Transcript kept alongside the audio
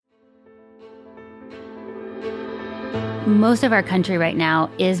Most of our country right now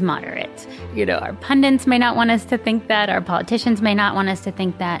is moderate. Our pundits may not want us to think that. Our politicians may not want us to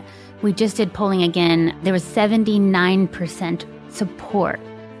think that. We just did polling again. There was 79% support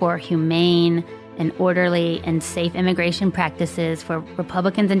for humane and orderly and safe immigration practices, for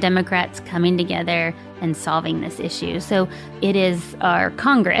Republicans and Democrats coming together and solving this issue. So it is our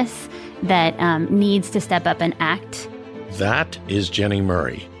Congress that needs to step up and act. That is Jennie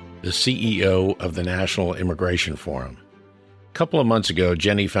Murray, the CEO of the National Immigration Forum. A couple of months ago,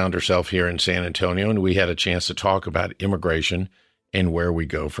 Jennie found herself here in San Antonio, and we had a chance to talk about immigration and where we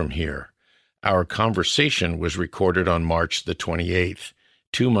go from here. Our conversation was recorded on March the 28th,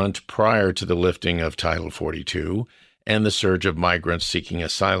 2 months prior to the lifting of Title 42 and the surge of migrants seeking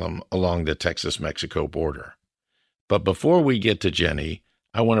asylum along the Texas-Mexico border. But before we get to Jennie,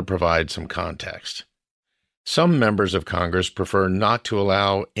 I want to provide some context. Some members of Congress prefer not to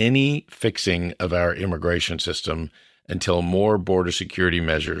allow any fixing of our immigration system until more border security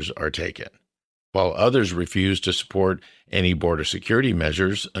measures are taken, while others refuse to support any border security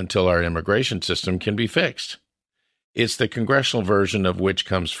measures until our immigration system can be fixed. It's the congressional version of which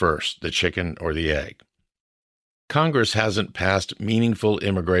comes first, the chicken or the egg. Congress hasn't passed meaningful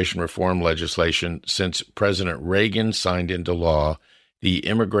immigration reform legislation since President Reagan signed into law the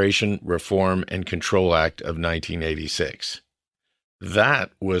Immigration Reform and Control Act of 1986.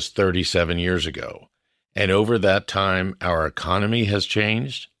 That was 37 years ago. And over that time, our economy has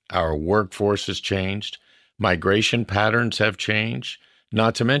changed, our workforce has changed, migration patterns have changed,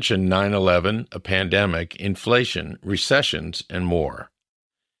 not to mention 9/11, a pandemic, inflation, recessions, and more.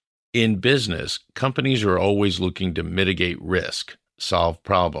 In business, companies are always looking to mitigate risk, solve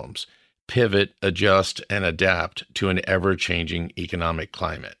problems, pivot, adjust, and adapt to an ever-changing economic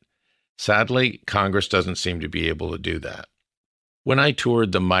climate. Sadly, Congress doesn't seem to be able to do that. When I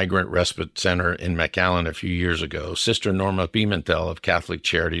toured the Migrant Respite Center in McAllen a few years ago, Sister Norma Pimentel of Catholic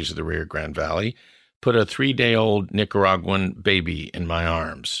Charities of the Rio Grande Valley put a 3-day-old Nicaraguan baby in my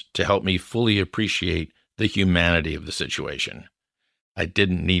arms to help me fully appreciate the humanity of the situation. I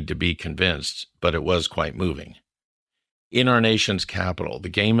didn't need to be convinced, but it was quite moving. In our nation's capital, the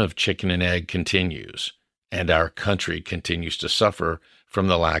game of chicken and egg continues, and our country continues to suffer from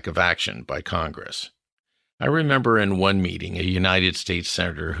the lack of action by Congress. I remember in one meeting, a United States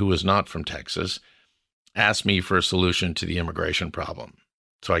senator who was not from Texas asked me for a solution to the immigration problem.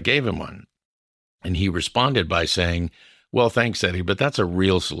 So I gave him one, and he responded by saying, "Well, thanks, Eddie, but that's a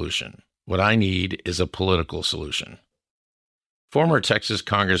real solution. What I need is a political solution." Former Texas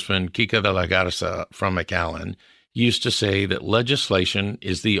Congressman Kika de la Garza from McAllen used to say that legislation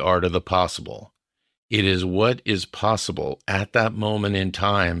is the art of the possible. It is what is possible at that moment in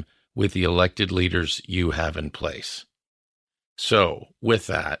time with the elected leaders you have in place. So, with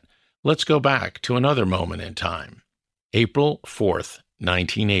that, let's go back to another moment in time, April 4th,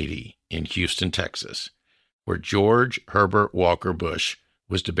 1980, in Houston, Texas, where George Herbert Walker Bush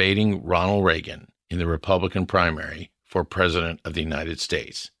was debating Ronald Reagan in the Republican primary for President of the United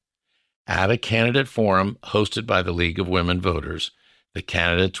States. At a candidate forum hosted by the League of Women Voters, the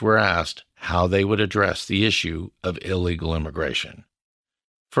candidates were asked how they would address the issue of illegal immigration.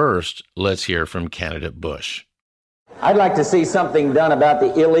 First, let's hear from candidate Bush. I'd like to see something done about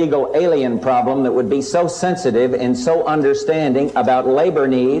the illegal alien problem that would be so sensitive and so understanding about labor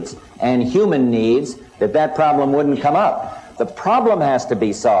needs and human needs that that problem wouldn't come up. The problem has to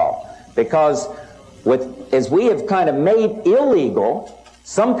be solved because as we have kind of made illegal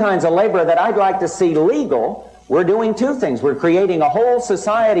some kinds of labor that I'd like to see legal, we're doing two things. We're creating a whole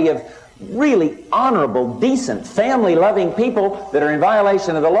society of really honorable, decent, family-loving people that are in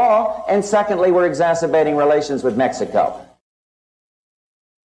violation of the law, and secondly, we're exacerbating relations with Mexico.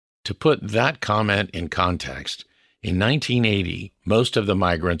 To put that comment in context, in 1980, most of the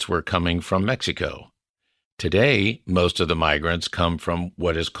migrants were coming from Mexico. Today, most of the migrants come from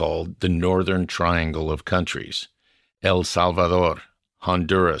what is called the Northern Triangle of countries: El Salvador,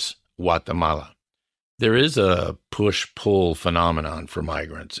 Honduras, Guatemala. There is a push-pull phenomenon for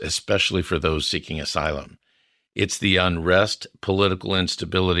migrants, especially for those seeking asylum. It's the unrest, political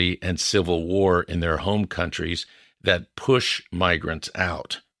instability, and civil war in their home countries that push migrants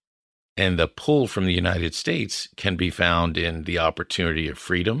out. And the pull from the United States can be found in the opportunity of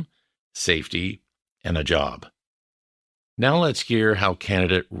freedom, safety, and a job. Now let's hear how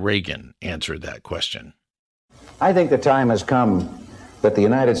candidate Reagan answered that question. I think the time has come that the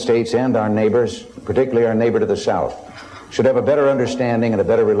United States and our neighbors, particularly our neighbor to the south, should have a better understanding and a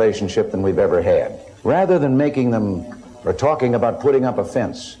better relationship than we've ever had. Rather than making them or talking about putting up a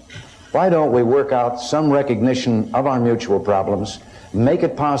fence, why don't we work out some recognition of our mutual problems make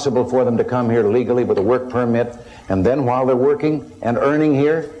it possible for them to come here legally with a work permit, and then while they're working and earning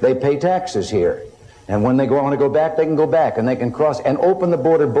here, they pay taxes here. And when they want to go back, they can go back, and they can cross and open the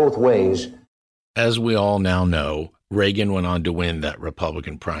border both ways. As we all now know, Reagan went on to win that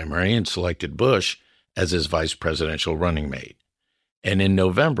Republican primary and selected Bush as his vice presidential running mate. And in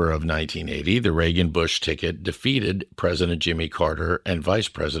November of 1980, the Reagan-Bush ticket defeated President Jimmy Carter and Vice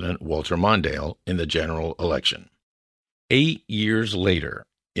President Walter Mondale in the general election. 8 years later,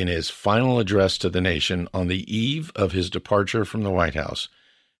 in his final address to the nation on the eve of his departure from the White House,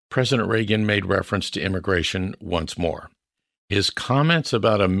 President Reagan made reference to immigration once more. His comments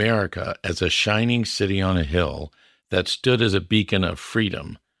about America as a shining city on a hill that stood as a beacon of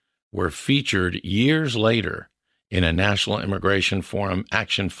freedom were featured years later in a National Immigration Forum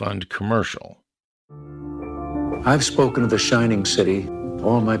Action Fund commercial. I've spoken of the shining city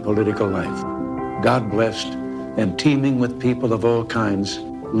all my political life, God-blessed and teeming with people of all kinds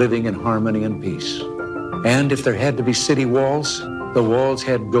living in harmony and peace. And if there had to be city walls, the walls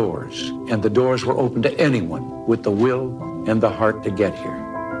had doors, and the doors were open to anyone with the will and the heart to get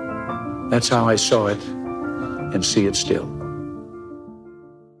here. That's how I saw it and see it still.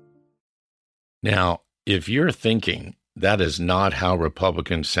 Now, if you're thinking that is not how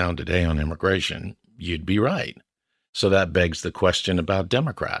Republicans sound today on immigration, you'd be right. So that begs the question about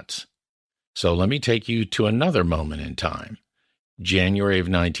Democrats. So let me take you to another moment in time, January of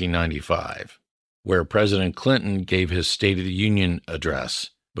 1995, where President Clinton gave his State of the Union address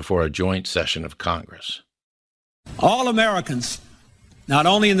before a joint session of Congress. All Americans, not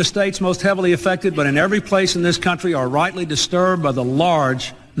only in the states most heavily affected, but in every place in this country, are rightly disturbed by the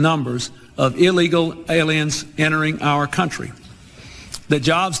large numbers of illegal aliens entering our country. The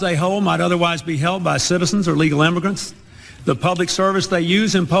jobs they hold might otherwise be held by citizens or legal immigrants. The public service they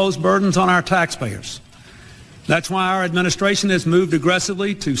use impose burdens on our taxpayers. That's why our administration has moved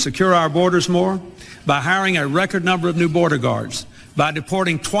aggressively to secure our borders more by hiring a record number of new border guards, by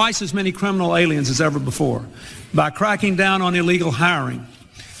deporting twice as many criminal aliens as ever before, by cracking down on illegal hiring,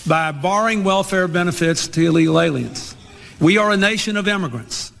 by barring welfare benefits to illegal aliens. We are a nation of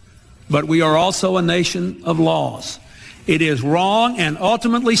immigrants, but we are also a nation of laws. It is wrong and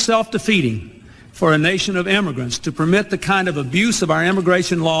ultimately self-defeating for a nation of immigrants to permit the kind of abuse of our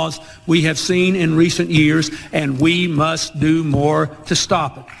immigration laws we have seen in recent years, and we must do more to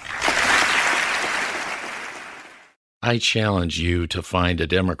stop it. I challenge you to find a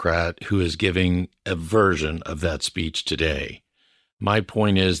Democrat who is giving a version of that speech today. My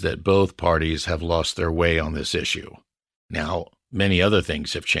point is that both parties have lost their way on this issue. Now, many other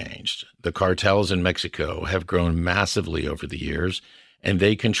things have changed. The cartels in Mexico have grown massively over the years, and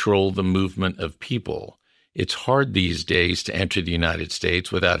they control the movement of people. It's hard these days to enter the United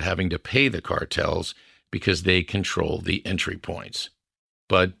States without having to pay the cartels because they control the entry points.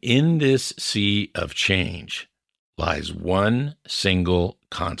 But in this sea of change lies one single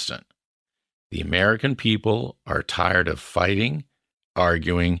constant. The American people are tired of fighting,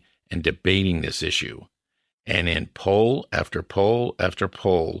 arguing, and debating this issue. And in poll after poll after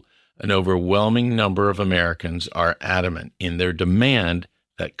poll, an overwhelming number of Americans are adamant in their demand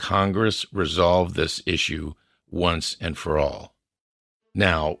that Congress resolve this issue once and for all.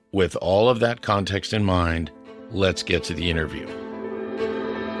 Now, with all of that context in mind, let's get to the interview.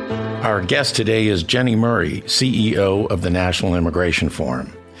 Our guest today is Jennie Murray, CEO of the National Immigration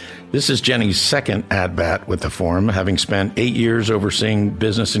Forum. This is Jennie's second at-bat with the forum, having spent 8 years overseeing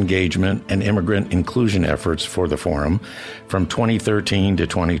business engagement and immigrant inclusion efforts for the forum from 2013 to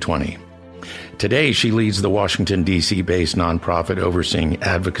 2020. Today, she leads the Washington, D.C.-based nonprofit overseeing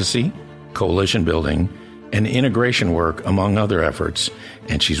advocacy, coalition building, and integration work, among other efforts,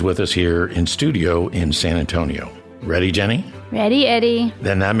 and she's with us here in studio in San Antonio. Ready, Jennie? Ready, Eddie.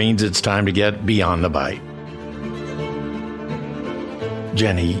 Then that means it's time to get beyond the bite.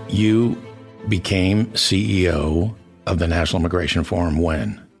 Jennie, you became CEO of the National Immigration Forum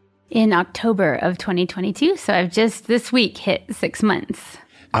when? In October of 2022, so I've just this week hit 6 months.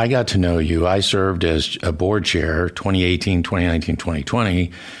 I got to know you. I served as a board chair 2018, 2019,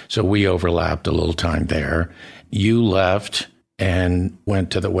 2020, so we overlapped a little time there. You left and went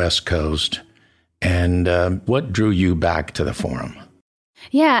to the West Coast. And what drew you back to the forum?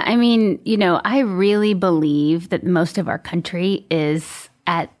 Yeah, I mean, I really believe that most of our country is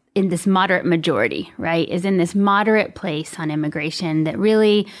in this moderate majority, right? Is in this moderate place on immigration that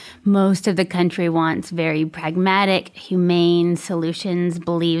really most of the country wants very pragmatic, humane solutions,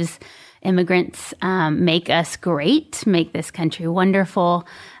 believes immigrants make us great, make this country wonderful,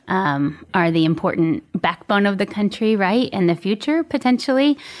 are the important backbone of the country, right? In the future,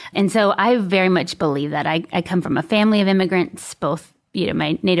 potentially. And so I very much believe that. I come from a family of immigrants, both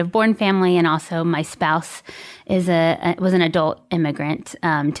my native-born family, and also my spouse was an adult immigrant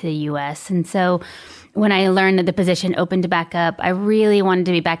to the U.S. And so when I learned that the position opened back up, I really wanted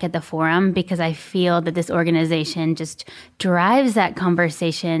to be back at the forum because I feel that this organization just drives that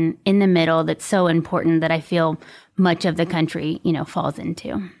conversation in the middle that's so important that I feel much of the country, falls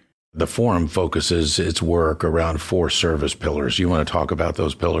into. The forum focuses its work around 4 service pillars. You want to talk about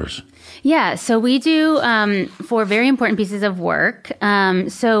those pillars? Yeah, so we do 4 very important pieces of work.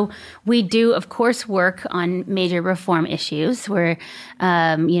 So we do, of course, work on major reform issues. We're,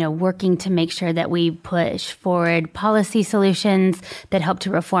 working to make sure that we push forward policy solutions that help to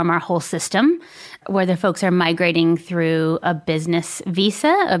reform our whole system, whether folks are migrating through a business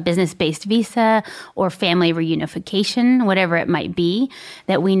visa, a business-based visa, or family reunification, whatever it might be,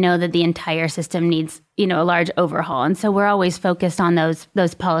 that we know that the entire system needs a large overhaul. And so we're always focused on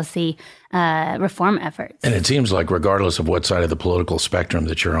those policy reform efforts. And it seems like regardless of what side of the political spectrum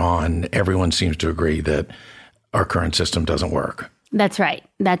that you're on, everyone seems to agree that our current system doesn't work. That's right.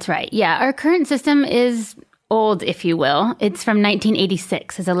 Yeah, our current system is old, if you will. It's from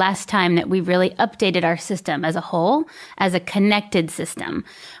 1986 is the last time that we really updated our system as a whole, as a connected system.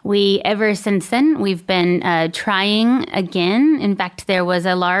 Ever since then, we've been trying again. In fact, there was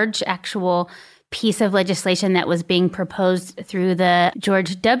a large actual piece of legislation that was being proposed through the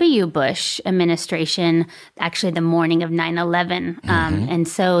George W. Bush administration, actually the morning of 9/11. And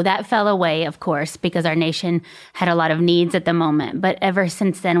so that fell away, of course, because our nation had a lot of needs at the moment. But ever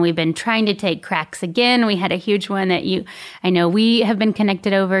since then, we've been trying to take cracks again. We had a huge one that I know we have been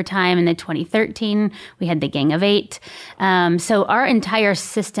connected over time. In the 2013, we had the Gang of Eight. So our entire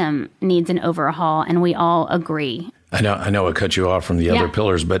system needs an overhaul, and we all agree. I know I cut you off from the other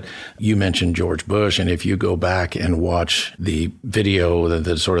pillars, but you mentioned George Bush. And if you go back and watch the video,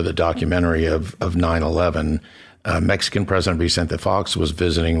 the sort of the documentary of 9/11, Mexican President Vicente Fox was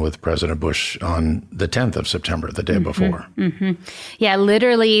visiting with President Bush on the 10th of September, the day before. Mm-hmm. Yeah,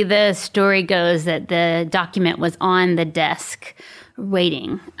 literally the story goes that the document was on the desk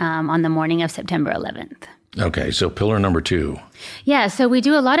waiting on the morning of September 11th. Okay, so pillar number 2. Yeah, so we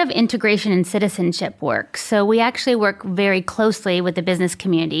do a lot of integration and citizenship work. So we actually work very closely with the business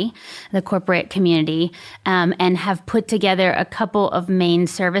community, the corporate community, and have put together a couple of main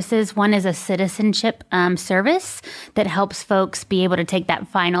services. One is a citizenship service that helps folks be able to take that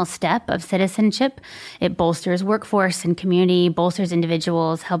final step of citizenship. It bolsters workforce and community, bolsters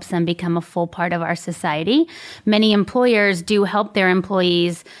individuals, helps them become a full part of our society. Many employers do help their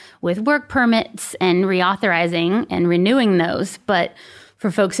employees with work permits and reauthorizing and renewing those. But for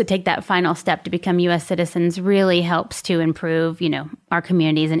folks to take that final step to become U.S. citizens really helps to improve, our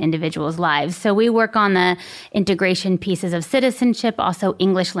communities and individuals' lives. So we work on the integration pieces of citizenship, also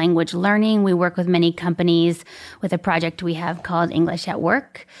English language learning. We work with many companies with a project we have called English at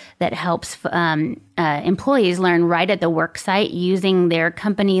Work that helps employees learn right at the work site using their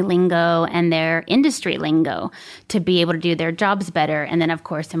company lingo and their industry lingo to be able to do their jobs better and then, of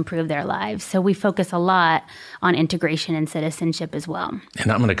course, improve their lives. So we focus a lot on integration and citizenship as well.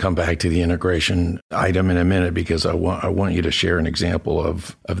 And I'm going to come back to the integration item in a minute because I want you to share an example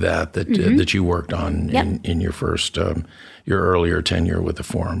of that that you worked on in your first your earlier tenure with the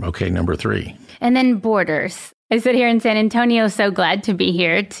forum. Okay, number 3. And then borders. I sit here in San Antonio, so glad to be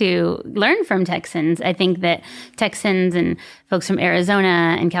here to learn from Texans. I think that Texans and folks from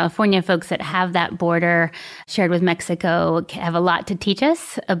Arizona and California, folks that have that border shared with Mexico, have a lot to teach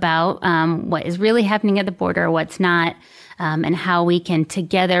us about what is really happening at the border, what's not, and how we can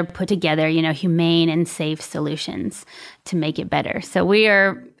put together, humane and safe solutions to make it better. So we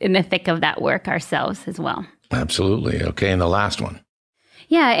are in the thick of that work ourselves as well. Absolutely. Okay, and the last one.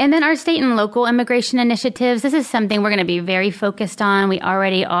 Yeah, and then our state and local immigration initiatives. This is something we're going to be very focused on. We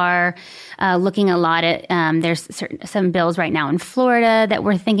already are looking a lot at, there's some bills right now in Florida that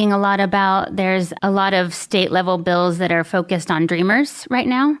we're thinking a lot about. There's a lot of state level bills that are focused on Dreamers right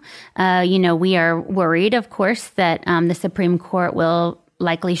now. We are worried, of course, that the Supreme Court will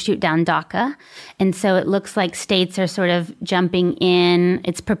likely shoot down DACA. And so it looks like states are sort of jumping in.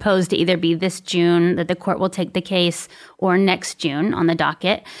 It's proposed to either be this June that the court will take the case or next June on the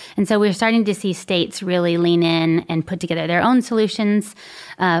docket. And so we're starting to see states really lean in and put together their own solutions.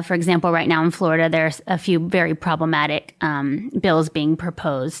 For example, right now in Florida, there's a few very problematic bills being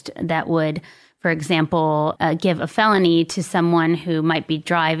proposed that would, for example, give a felony to someone who might be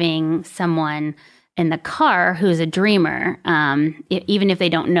driving someone in the car who's a dreamer, even if they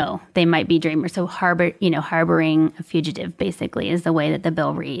don't know they might be dreamers. So harboring a fugitive basically is the way that the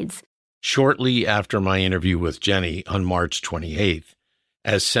bill reads. Shortly after my interview with Jennie on March 28th,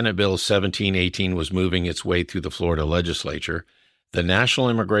 as Senate Bill 1718 was moving its way through the Florida legislature, The National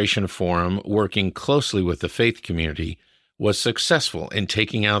Immigration Forum, working closely with the faith community, was successful in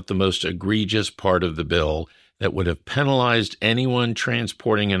taking out the most egregious part of the bill that would have penalized anyone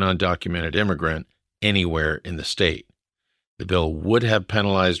transporting an undocumented immigrant anywhere in the state. The bill would have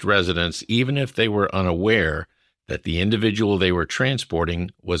penalized residents even if they were unaware that the individual they were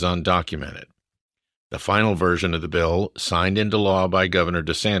transporting was undocumented. The final version of the bill, signed into law by Governor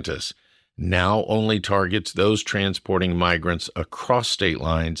DeSantis, now only targets those transporting migrants across state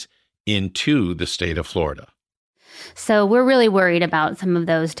lines into the state of Florida. So we're really worried about some of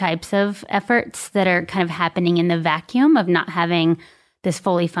those types of efforts that are kind of happening in the vacuum of not having this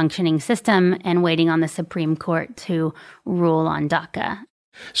fully functioning system and waiting on the Supreme Court to rule on DACA.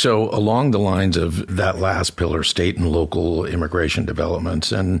 So along the lines of that last pillar, state and local immigration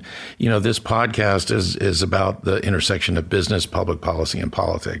developments, and, this podcast is about the intersection of business, public policy, and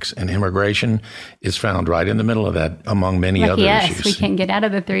politics. And immigration is found right in the middle of that, among many other issues. Yes, we can get out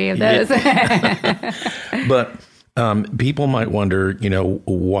of the three of those. But people might wonder,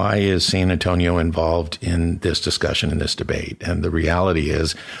 why is San Antonio involved in this discussion, in this debate? And the reality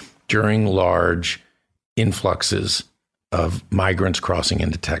is, during large influxes of migrants crossing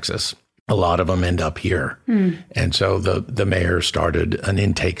into Texas, a lot of them end up here. And so the mayor started an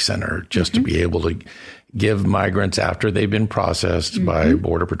intake center just to be able to give migrants, after they've been processed by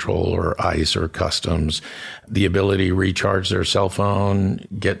Border Patrol or ICE or Customs, the ability to recharge their cell phone,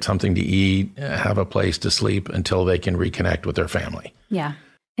 get something to eat, have a place to sleep until they can reconnect with their family. Yeah,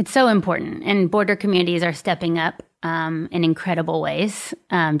 it's so important. And border communities are stepping up in incredible ways.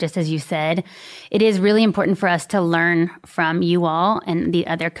 Just as you said, it is really important for us to learn from you all and the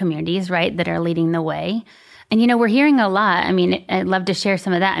other communities, right, that are leading the way. And, we're hearing a lot. I mean, I'd love to share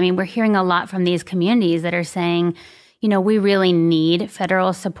some of that. I mean, we're hearing a lot from these communities that are saying, we really need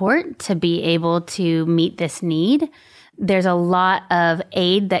federal support to be able to meet this need. There's a lot of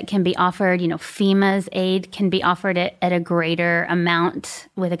aid that can be offered. FEMA's aid can be offered at a greater amount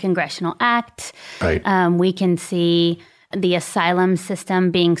with a congressional act. Right. We can see the asylum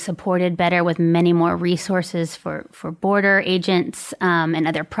system being supported better with many more resources for border agents and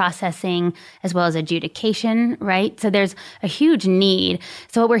other processing, as well as adjudication, right? So there's a huge need.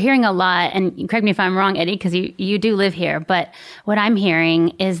 So what we're hearing a lot, and correct me if I'm wrong, Eddie, because you do live here, but what I'm hearing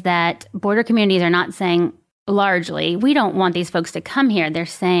is that border communities are not saying, largely, we don't want these folks to come here. They're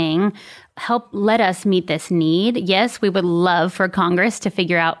saying, let us meet this need. Yes, we would love for Congress to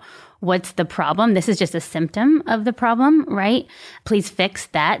figure out what's the problem. This is just a symptom of the problem, right? Please fix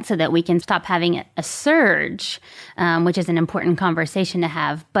that so that we can stop having a surge, which is an important conversation to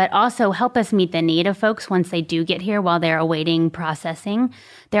have, but also help us meet the need of folks once they do get here while they're awaiting processing.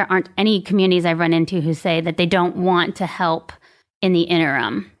 There aren't any communities I've run into who say that they don't want to help in the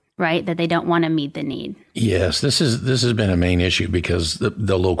interim, right? That they don't want to meet the need. Yes, this has been a main issue because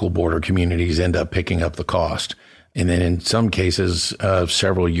the local border communities end up picking up the cost. And then in some cases,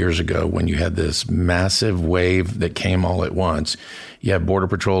 several years ago, when you had this massive wave that came all at once, you have Border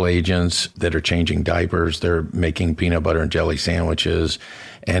Patrol agents that are changing diapers. They're making peanut butter and jelly sandwiches.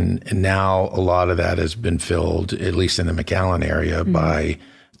 And now a lot of that has been filled, at least in the McAllen area, by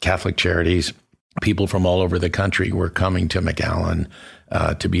Catholic charities. People from all over the country were coming to McAllen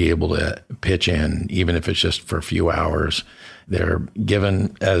to be able to pitch in, even if it's just for a few hours. They're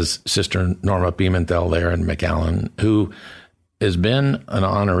given, as Sister Norma Pimentel there in McAllen, who has been an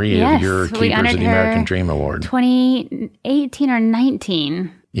honoree of your Keepers of the American Dream Award. 2018 or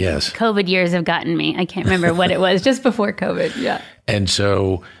 19. Yes. COVID years have gotten me. I can't remember what it was, just before COVID. Yeah. And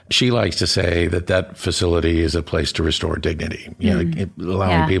so she likes to say that facility is a place to restore dignity,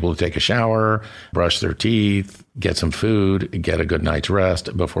 allowing people to take a shower, brush their teeth, get some food, get a good night's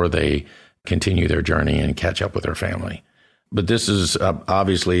rest before they continue their journey and catch up with their family. But this is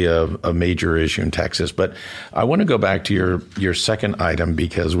obviously a major issue in Texas. But I want to go back to your second item,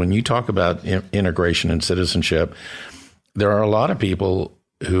 because when you talk about integration and citizenship, there are a lot of people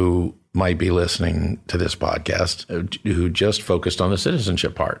who might be listening to this podcast who just focused on the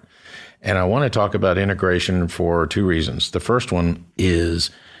citizenship part. And I want to talk about integration for two reasons. The first one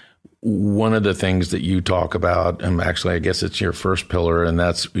is one of the things that you talk about, and actually I guess it's your first pillar, and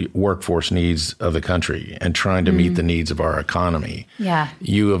that's workforce needs of the country and trying to meet the needs of our economy. Yeah.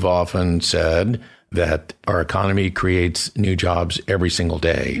 You have often said that our economy creates new jobs every single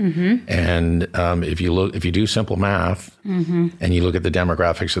day. And if you do simple math and you look at the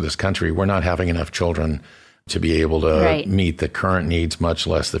demographics of this country, we're not having enough children to be able to Right. meet the current needs, much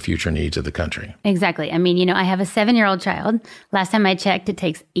less the future needs of the country. Exactly. I mean, I have a 7-year-old child. Last time I checked, it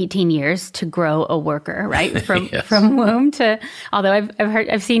takes 18 years to grow a worker, right? From Yes. from womb to. Although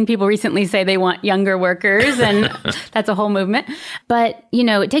I've seen people recently say they want younger workers, and that's a whole movement. But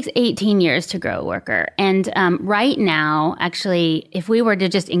it takes 18 years to grow a worker. And right now, actually, if we were to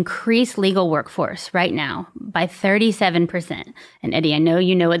just increase legal workforce right now by 37%, and Eddie, I know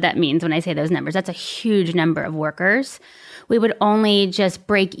you know what that means when I say those numbers. That's a huge number of workers. We would only just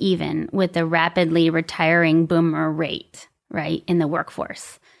break even with the rapidly retiring boomer rate, right, in the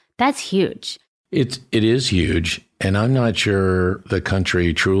workforce. That's huge. It is huge. And I'm not sure the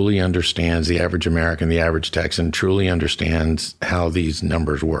country truly understands, the average American, the average Texan truly understands how these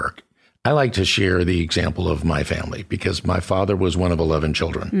numbers work. I like to share the example of my family because my father was one of 11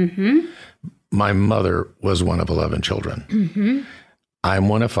 children. Mm-hmm. My mother was one of 11 children. Mm-hmm. I'm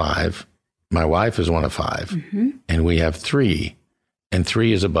one of 5. My wife is one of 5. Mm-hmm. And we have 3. And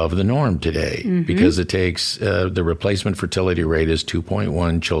 3 is above the norm today Mm-hmm. because it takes the replacement fertility rate is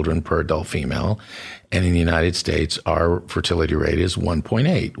 2.1 children per adult female. And in the United States, our fertility rate is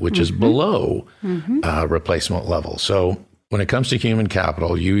 1.8, which is below replacement level. So when it comes to human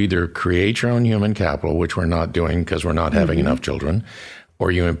capital, you either create your own human capital, which we're not doing because we're not having enough children,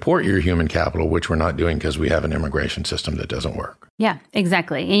 or you import your human capital, which we're not doing because we have an immigration system that doesn't work. Yeah,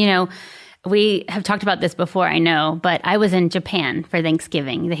 exactly. And, we have talked about this before, I know, but I was in Japan for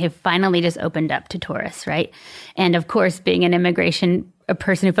Thanksgiving. They have finally just opened up to tourists, right? And of course, being a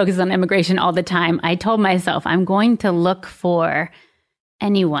person who focuses on immigration all the time, I told myself I'm going to look for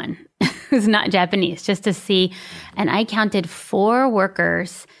anyone who's not Japanese just to see. And I counted 4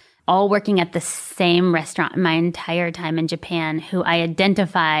 workers all working at the same restaurant my entire time in Japan who I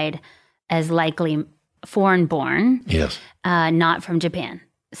identified as likely foreign born, Yes. not from Japan.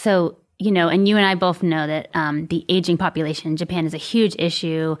 So, and you and I both know that the aging population in Japan is a huge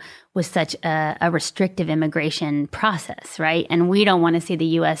issue with such a restrictive immigration process, right? And we don't want to see the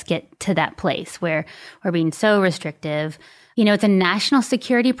U.S. get to that place where we're being so restrictive. It's a national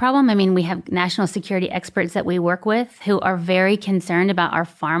security problem. I mean, we have national security experts that we work with who are very concerned about our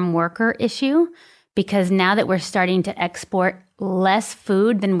farm worker issue because now that we're starting to export less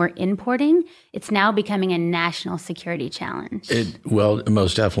food than we're importing, it's now becoming a national security challenge. Well,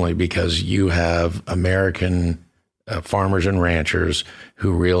 most definitely, because you have American farmers and ranchers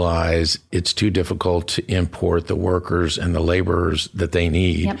who realize it's too difficult to import the workers and the laborers that they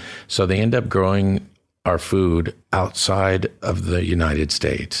need. Yep. So they end up growing our food outside of the United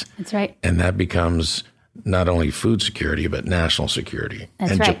States. That's right. And that becomes not only food security, but national security.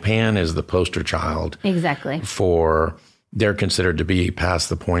 That's and right. Japan is the poster child Exactly. for, they're considered to be past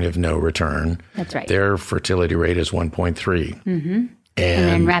the point of no return. That's right. Their fertility rate is 1.3. Mm-hmm. And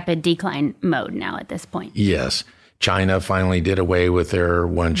they're in rapid decline mode now at this point. Yes. China finally did away with their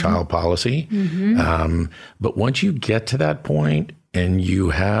one-child policy. But once you get to that point and you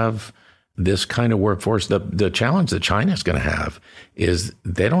have this kind of workforce, the challenge that China is going to have is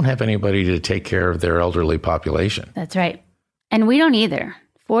they don't have anybody to take care of their elderly population. That's right. And we don't either.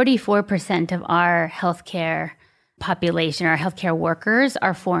 44% of our healthcare population, our healthcare workers,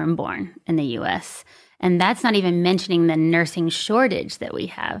 are foreign born in the U.S. And that's not even mentioning the nursing shortage that we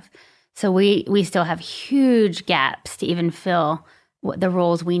have. So we still have huge gaps to even fill the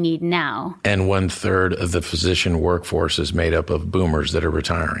roles we need now. And 1/3 of the physician workforce is made up of boomers that are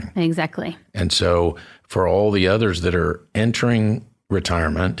retiring. Exactly. And so for all the others that are entering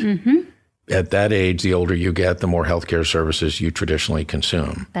retirement, at that age, the older you get, the more healthcare services you traditionally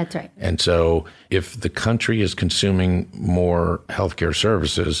consume. That's right. And so if the country is consuming more healthcare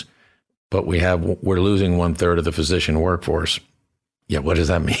services, but we're losing 1/3 of the physician workforce, yeah, what does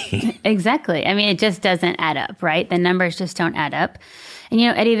that mean? Exactly. I mean, it just doesn't add up, right? The numbers just don't add up. And,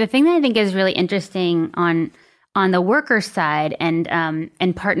 Eddie, the thing that I think is really interesting on the worker side and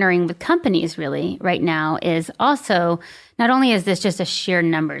partnering with companies really right now is also, not only is this just a sheer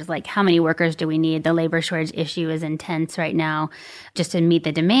numbers, like how many workers do we need? The labor shortage issue is intense right now just to meet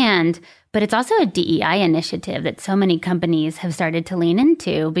the demand, but it's also a DEI initiative that so many companies have started to lean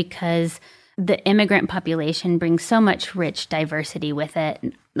into because the immigrant population brings so much rich diversity with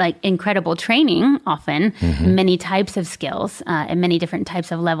it, like incredible training often, many types of skills and many different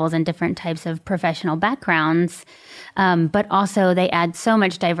types of levels and different types of professional backgrounds. But also they add so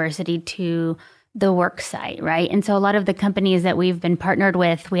much diversity to the work site, right? And so a lot of the companies that we've been partnered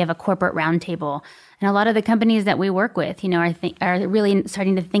with, we have a corporate roundtable. And a lot of the companies that we work with, are really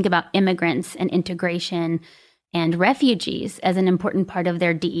starting to think about immigrants and integration and refugees as an important part of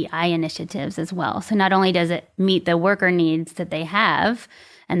their DEI initiatives as well. So not only does it meet the worker needs that they have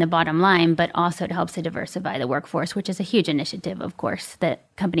and the bottom line, but also it helps to diversify the workforce, which is a huge initiative, of course,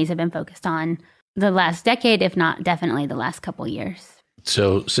 that companies have been focused on the last decade, if not definitely the last couple years.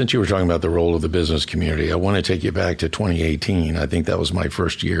 So since you were talking about the role of the business community, I want to take you back to 2018. I think that was my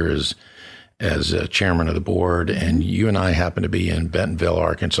first year as chairman of the board, and you and I happened to be in Bentonville,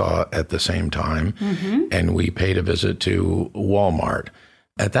 Arkansas at the same time, and we paid a visit to Walmart.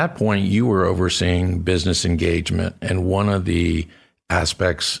 At that point, you were overseeing business engagement, and one of the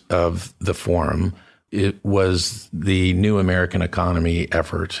aspects of the forum, it was the New American Economy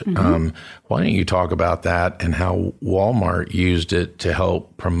effort. Why don't you talk about that and how Walmart used it to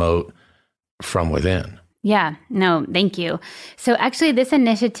help promote from within? Yeah, no, thank you. So actually, this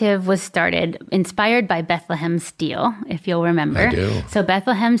initiative was started, inspired by Bethlehem Steel, if you'll remember. I do. So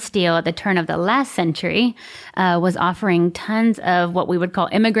Bethlehem Steel, at the turn of the last century, was offering tons of what we would call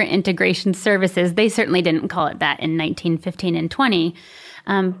immigrant integration services. They certainly didn't call it that in 1915 and 20,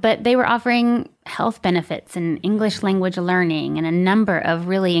 but they were offering health benefits and English language learning and a number of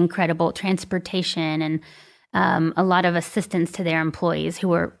really incredible transportation and a lot of assistance to their employees, who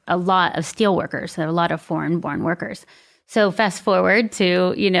were a lot of steel workers, so a lot of foreign-born workers. So fast forward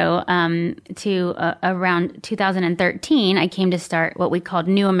to, around 2013, I came to start what we called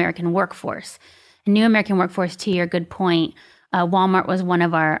New American Workforce. And New American Workforce, to your good point, Walmart was one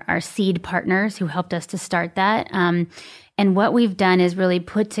of our seed partners who helped us to start that. And what we've done is really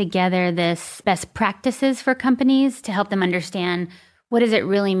put together this best practices for companies to help them understand what does it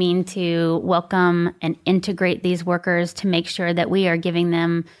really mean to welcome and integrate these workers, to make sure that we are giving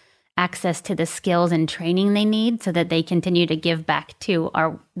them access to the skills and training they need so that they continue to give back to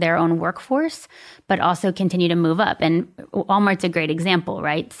their own workforce, but also continue to move up. And Walmart's a great example,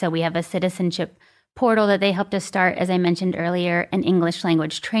 right? So we have a citizenship portal that they helped us start, as I mentioned earlier, an English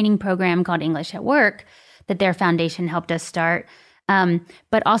language training program called English at Work that their foundation helped us start.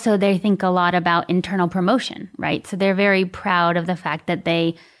 But also they think a lot about internal promotion, right? So they're very proud of the fact that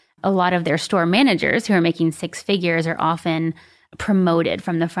a lot of their store managers who are making six figures are often promoted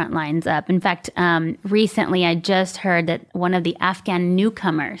from the front lines up. In fact, recently I just heard that one of the Afghan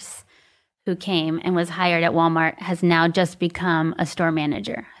newcomers who came and was hired at Walmart has now just become a store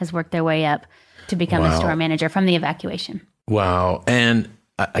manager, has worked their way up to become a store manager from the evacuation. Wow. And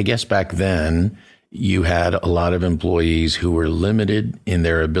I guess back then, you had a lot of employees who were limited in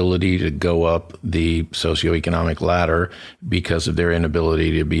their ability to go up the socioeconomic ladder because of their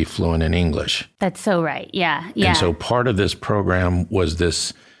inability to be fluent in English. That's so right. Yeah. And so part of this program was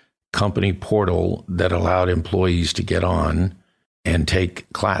this company portal that allowed employees to get on and take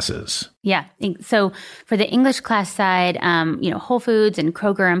classes. Yeah. So for the English class side, Whole Foods and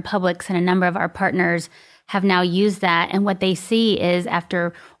Kroger and Publix and a number of our partners have now used that. And what they see is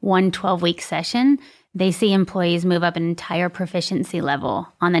after one 12-week session, they see employees move up an entire proficiency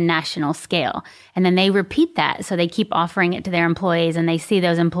level on the national scale. And then they repeat that. So they keep offering it to their employees and they see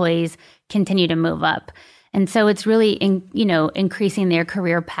those employees continue to move up. And so it's really, increasing their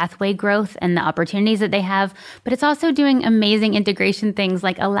career pathway growth and the opportunities that they have. But it's also doing amazing integration things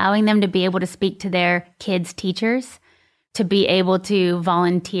like allowing them to be able to speak to their kids' teachers, to be able to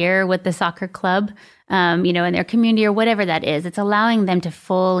volunteer with the soccer club, in their community or whatever that is. It's allowing them to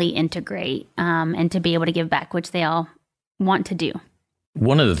fully integrate and to be able to give back, which they all want to do.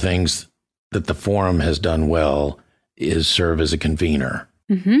 One of the things that the forum has done well is serve as a convener.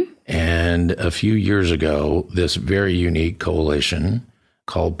 And a few years ago, this very unique coalition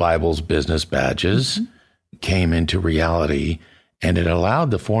called Bible's Business Badges came into reality, and it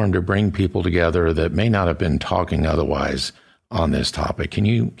allowed the forum to bring people together that may not have been talking otherwise on this topic. Can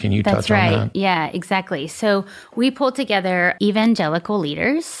you touch on that? Yeah, exactly. So we pulled together evangelical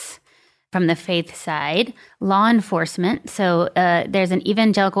leaders from the faith side, law enforcement. So there's an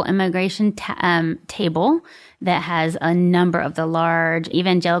evangelical immigration table that has a number of the large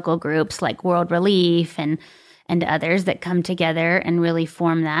evangelical groups like World Relief and others that come together and really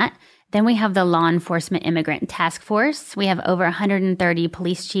form that. Then we have the Law Enforcement Immigrant Task Force. We have over 130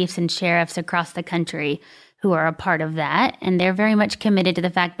 police chiefs and sheriffs across the country who are a part of that. And they're very much committed to the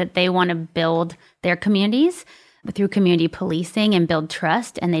fact that they want to build their communities through community policing and build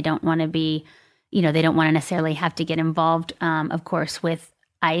trust. And they don't want to be, they don't want to necessarily have to get involved, of course, with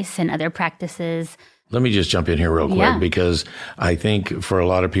ICE and other practices. Let me just jump in here real quick, because I think for a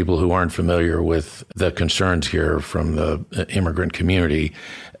lot of people who aren't familiar with the concerns here from the immigrant community,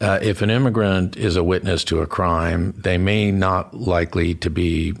 if an immigrant is a witness to a crime, they may not likely to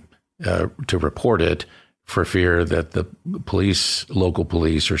be to report it for fear that the police, local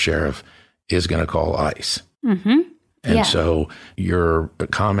police or sheriff is going to call ICE. And so your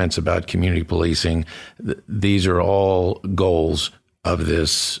comments about community policing, these are all goals of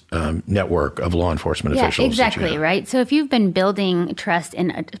this network of law enforcement officials. Exactly, right? So if you've been building trust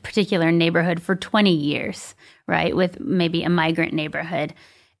in a particular neighborhood for 20 years, right, with maybe a migrant neighborhood,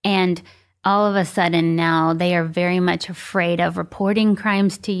 and all of a sudden now they are very much afraid of reporting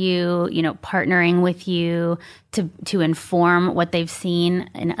crimes to you, partnering with you to inform what they've seen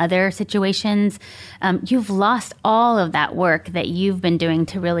in other situations. You've lost all of that work that you've been doing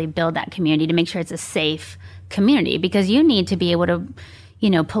to really build that community, to make sure it's a safe community, because you need to be able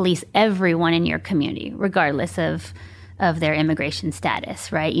to, police everyone in your community, regardless of their immigration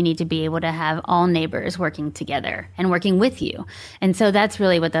status, right? You need to be able to have all neighbors working together and working with you. And so that's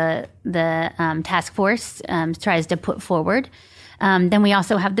really what the task force tries to put forward. Then we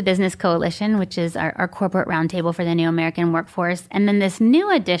also have the Business Coalition, which is our corporate roundtable for the new American workforce. And then this new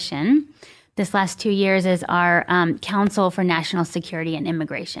addition, this last 2 years, is our Council for National Security and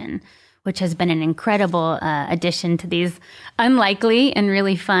Immigration, which has been an incredible addition to these unlikely and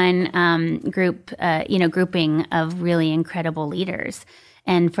really fun grouping of really incredible leaders.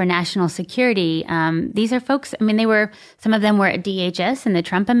 And for national security, these are folks, some of them were at DHS in the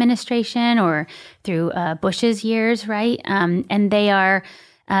Trump administration or through Bush's years, right? And they are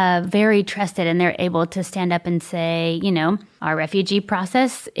very trusted, and they're able to stand up and say, our refugee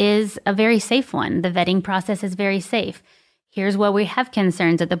process is a very safe one. The vetting process is very safe. Here's where we have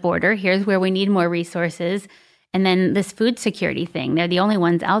concerns at the border. Here's where we need more resources. And then this food security thing, they're the only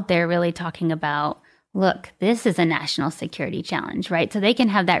ones out there really talking about, look, this is a national security challenge, right? So they can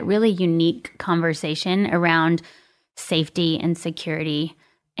have that really unique conversation around safety and security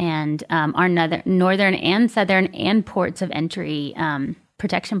and our northern and southern and ports of entry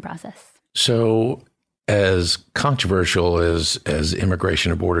protection process. So as controversial as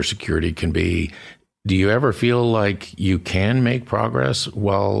immigration and border security can be, do you ever feel like you can make progress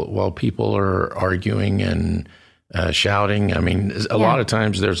while people are arguing and shouting? A lot of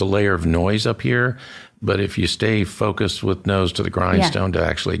times there's a layer of noise up here, but if you stay focused with nose to the grindstone to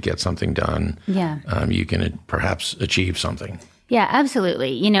actually get something done, you can perhaps achieve something. Yeah,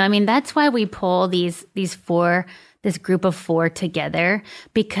 absolutely. That's why we pull this group of four together,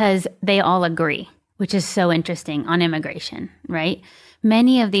 because they all agree, which is so interesting on immigration, right?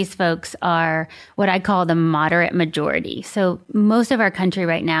 Many of these folks are what I call the moderate majority. So most of our country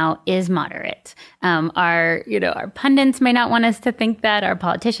right now is moderate. Our pundits may not want us to think that. Our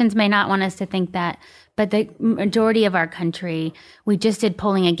politicians may not want us to think that. But the majority of our country, we just did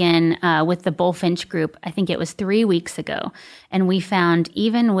polling again with the Bullfinch group. I think it was 3 weeks ago. And we found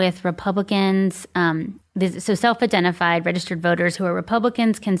even with Republicans, so self-identified registered voters who are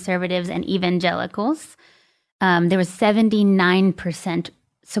Republicans, conservatives, and evangelicals, there was 79%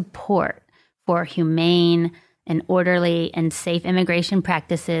 support for humane and orderly and safe immigration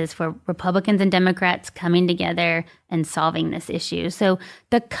practices, for Republicans and Democrats coming together and solving this issue. So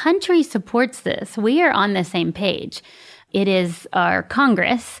the country supports this. We are on the same page. It is our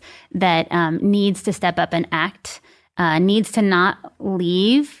Congress that needs to step up and act, needs to not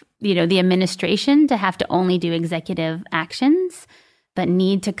leave, the administration to have to only do executive actions, but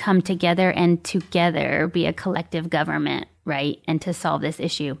need to come together and together be a collective government, right? And to solve this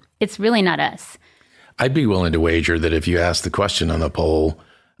issue. It's really not us. I'd be willing to wager that if you asked the question on the poll,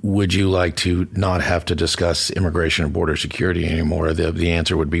 would you like to not have to discuss immigration and border security anymore? The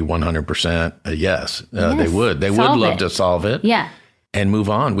answer would be 100% yes. They would. They would love to solve it. Yeah. And move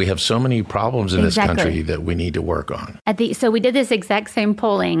on. We have so many problems in this country that we need to work on. So we did this exact same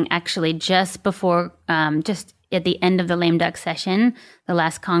polling actually just before, just at the end of the lame duck session, the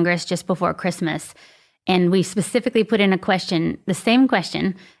last Congress, just before Christmas. And we specifically put in a question, the same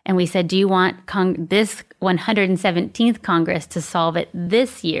question, and we said, do you want this 117th Congress to solve it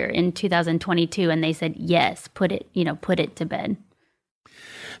this year in 2022? And they said, yes, put it to bed.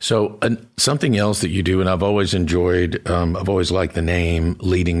 So something else that you do, and I've always enjoyed, I've always liked the name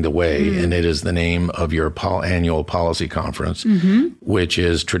Leading the Way, and it is the name of your annual policy conference, which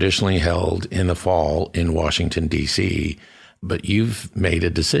is traditionally held in the fall in Washington, D.C., but you've made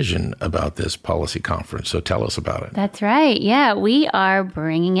a decision about this policy conference. So tell us about it. That's right. Yeah, we are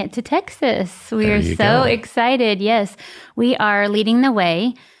bringing it to Texas. We are so excited. Yes, we are leading the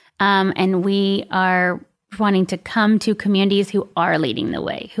way, and we are wanting to come to communities who are leading the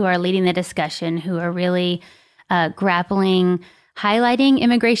way, who are leading the discussion, who are really highlighting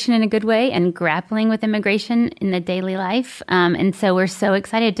immigration in a good way and grappling with immigration in the daily life. And so we're so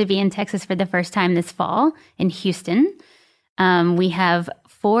excited to be in Texas for the first time this fall in Houston. We have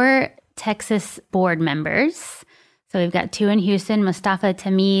 4 Texas board members. So we've got 2 in Houston, Mustafa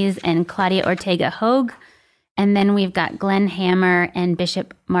Tamiz and Claudia Ortega Hogue. And then we've got Glenn Hammer and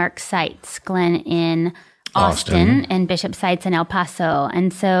Bishop Mark Seitz. Glenn in Austin and Bishop sites in El Paso.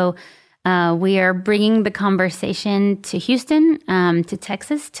 And so we are bringing the conversation to Houston, to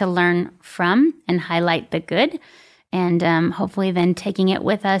Texas, to learn from and highlight the good, and hopefully then taking it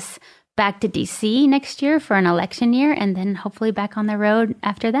with us back to D.C. next year for an election year, and then hopefully back on the road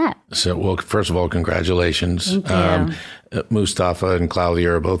after that. So, well, first of all, congratulations. Thank you. Mustafa and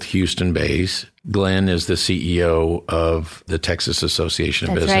Claudia are both Houston-based. Glenn is the CEO of the Texas Association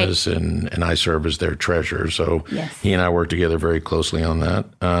of Business, right. and I serve as their treasurer. So yes. He and I work together very closely on that.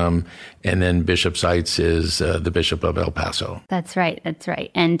 And then Bishop Seitz is the Bishop of El Paso. That's right.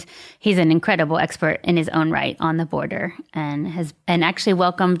 And he's an incredible expert in his own right on the border, and actually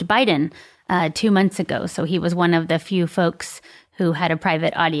welcomed Biden 2 months ago. So he was one of the few folks who had a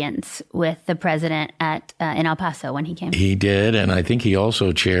private audience with the president in El Paso when he came. He did, and I think he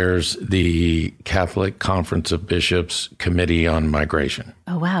also chairs the Catholic Conference of Bishops Committee on Migration.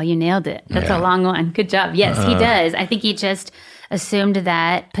 Oh, wow, you nailed it. That's a long one. Good job. Yes, he does. I think he just assumed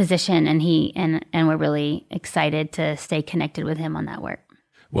that position, and we're really excited to stay connected with him on that work.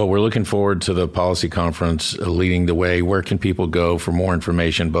 Well, we're looking forward to the policy conference leading the way. Where can people go for more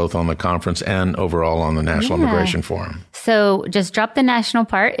information, both on the conference and overall on the National Immigration Forum? So just drop the national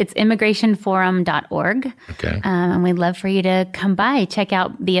part. It's immigrationforum.org. Okay. And we'd love for you to come by, check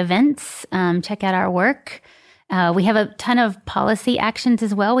out the events, check out our work. We have a ton of policy actions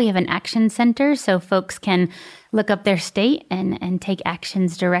as well. We have an action center, so folks can look up their state and take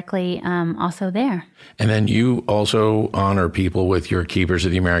actions directly also there. And then you also honor people with your Keepers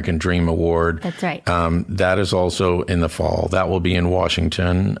of the American Dream Award. That's right. That is also in the fall. That will be in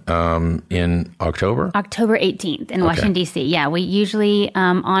Washington in October? October 18th in Washington, D.C. Yeah, we usually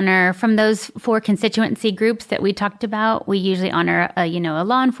honor from those 4 constituency groups that we talked about. We usually honor a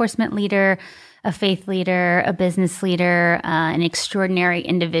law enforcement leader, a faith leader, a business leader, an extraordinary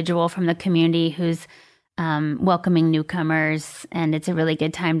individual from the community who's welcoming newcomers. And it's a really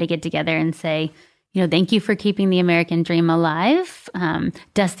good time to get together and say, thank you for keeping the American dream alive,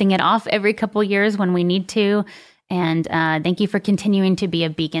 dusting it off every couple years when we need to. And thank you for continuing to be a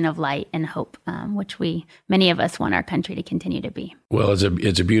beacon of light and hope, which many of us want our country to continue to be. Well,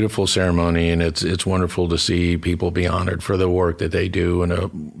 it's a beautiful ceremony, and it's wonderful to see people be honored for the work that they do in a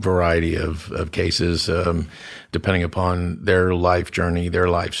variety of cases, depending upon their life journey, their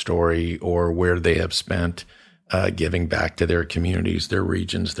life story, or where they have spent giving back to their communities, their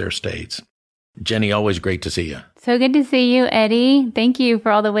regions, their states. Jennie, always great to see you. So good to see you, Eddie. Thank you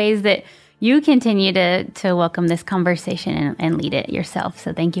for all the ways that you continue to welcome this conversation and lead it yourself.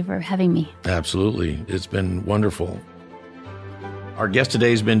 So thank you for having me. Absolutely. It's been wonderful. Our guest today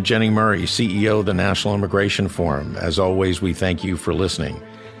has been Jennie Murray, CEO of the National Immigration Forum. As always, we thank you for listening.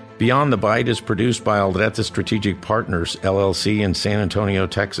 Beyond the Bite is produced by Aldrete Strategic Partners, LLC in San Antonio,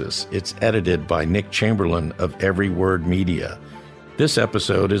 Texas. It's edited by Nick Chamberlain of Every Word Media. This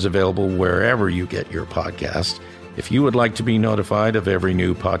episode is available wherever you get your podcasts. If you would like to be notified of every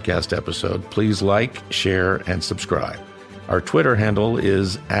new podcast episode, please like, share, and subscribe. Our Twitter handle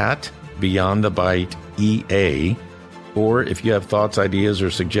is @BeyondTheBiteEA, or if you have thoughts, ideas,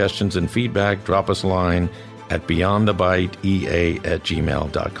 or suggestions and feedback, drop us a line at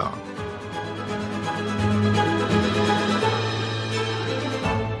beyondthebiteea@gmail.com.